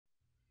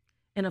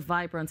In a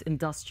vibrant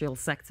industrial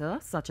sector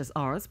such as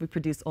ours, we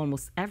produce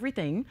almost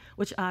everything,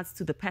 which adds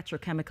to the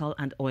petrochemical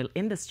and oil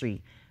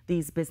industry.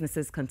 These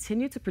businesses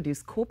continue to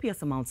produce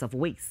copious amounts of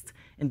waste.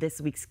 In this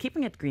week's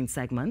Keeping It Green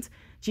segment,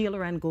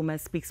 Yia-Loren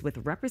Gomez speaks with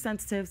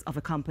representatives of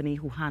a company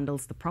who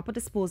handles the proper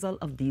disposal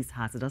of these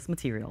hazardous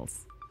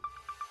materials.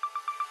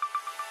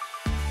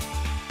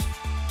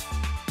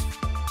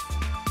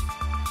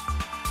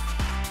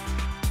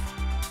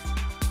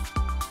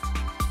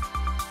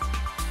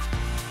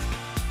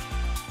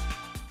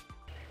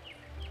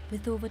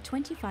 With over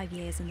 25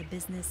 years in the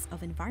business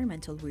of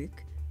environmental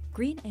work,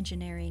 Green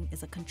Engineering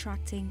is a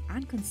contracting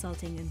and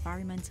consulting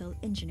environmental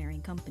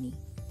engineering company.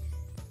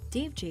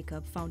 Dave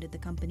Jacob founded the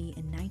company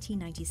in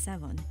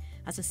 1997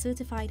 as a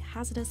certified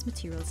hazardous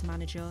materials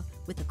manager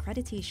with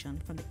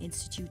accreditation from the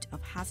Institute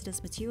of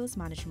Hazardous Materials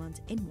Management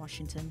in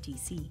Washington,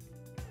 D.C.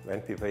 When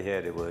people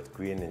hear the word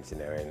green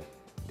engineering,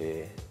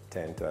 they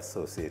tend to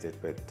associate it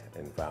with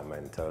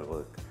environmental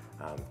work,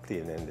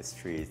 cleaning the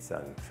streets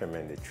and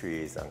trimming the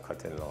trees and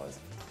cutting lawns.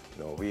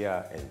 No, we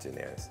are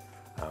engineers.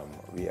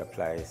 We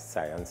apply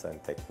science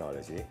and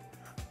technology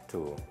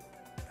to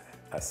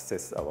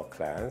assist our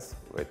clients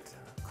with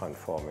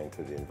conforming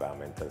to the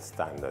environmental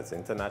standards,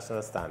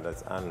 international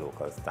standards and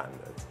local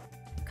standards.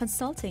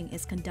 Consulting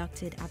is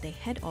conducted at their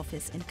head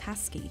office in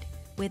Cascade,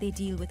 where they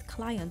deal with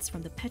clients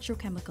from the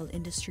petrochemical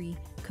industry,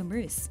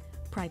 commerce,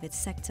 private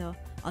sector,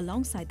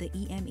 alongside the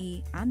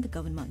EMA and the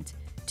government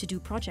to do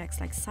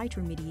projects like site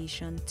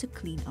remediation to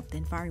clean up the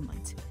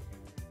environment.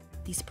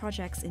 These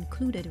projects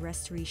included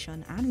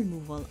restoration and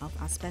removal of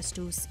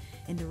asbestos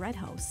in the Red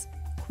House,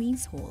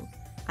 Queen's Hall,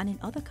 and in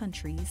other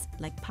countries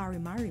like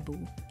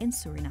Paramaribo in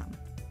Suriname.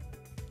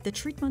 The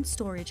Treatment,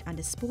 Storage and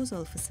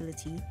Disposal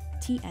Facility,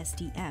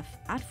 TSDF,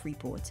 at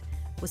Freeport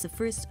was the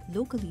first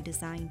locally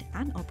designed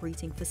and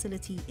operating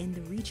facility in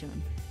the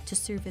region to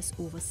service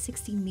over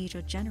 60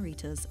 major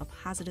generators of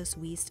hazardous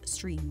waste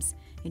streams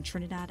in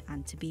Trinidad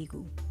and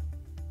Tobago.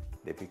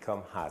 They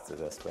become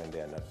hazardous when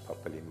they are not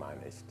properly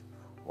managed.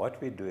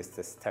 What we do is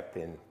to step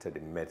into the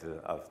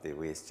middle of the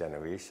waste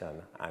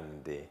generation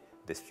and the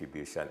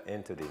distribution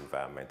into the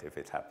environment if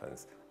it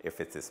happens, if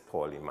it is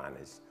poorly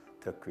managed,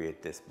 to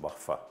create this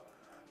buffer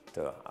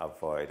to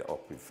avoid or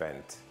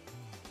prevent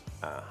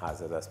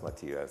hazardous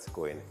materials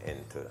going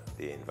into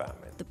the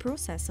environment. The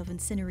process of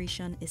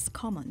incineration is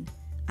common,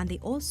 and they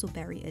also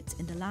bury it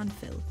in the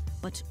landfill,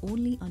 but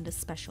only under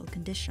special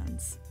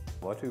conditions.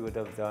 What we would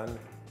have done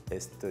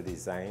is to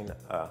design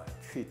a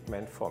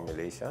treatment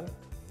formulation.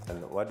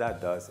 And what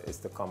that does is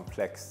to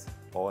complex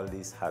all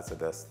these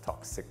hazardous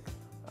toxic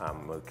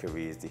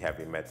mercuries, the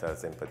heavy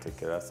metals in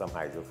particular, some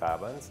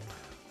hydrocarbons.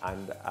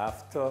 And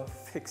after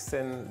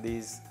fixing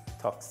these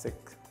toxic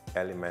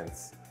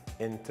elements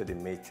into the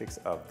matrix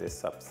of this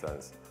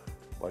substance,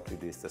 what we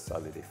do is to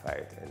solidify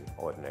it in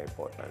ordinary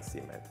Portland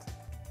cement.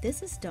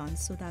 This is done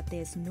so that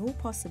there's no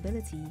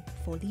possibility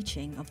for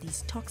leaching of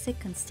these toxic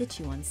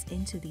constituents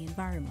into the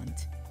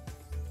environment.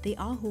 They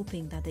are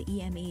hoping that the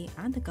EMA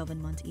and the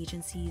government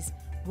agencies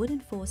would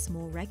enforce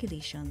more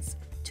regulations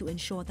to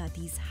ensure that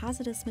these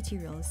hazardous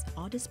materials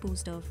are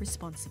disposed of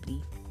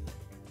responsibly.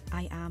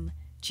 I am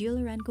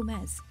Yia-Loren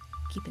Gomez,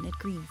 keeping it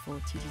green for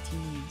TTT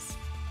News.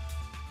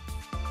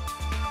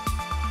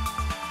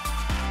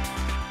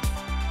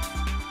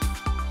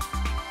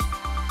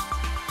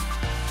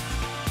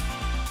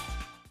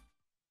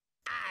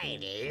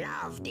 I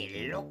love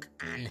the look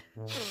and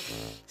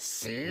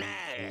smell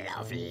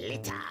of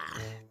litter.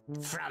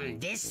 From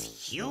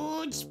this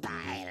huge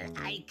pile,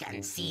 I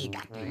can see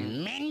that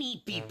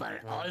many people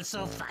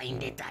also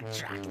find it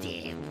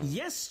attractive.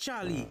 Yes,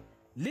 Charlie.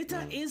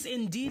 Litter is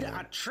indeed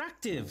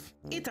attractive.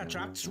 It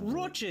attracts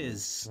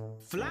roaches,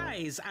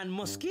 flies and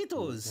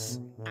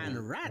mosquitoes,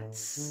 and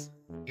rats.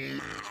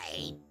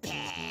 My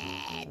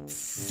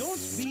pets.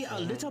 Don't be a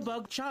litter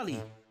bug,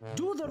 Charlie.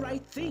 Do the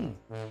right thing.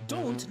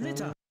 Don't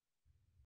litter.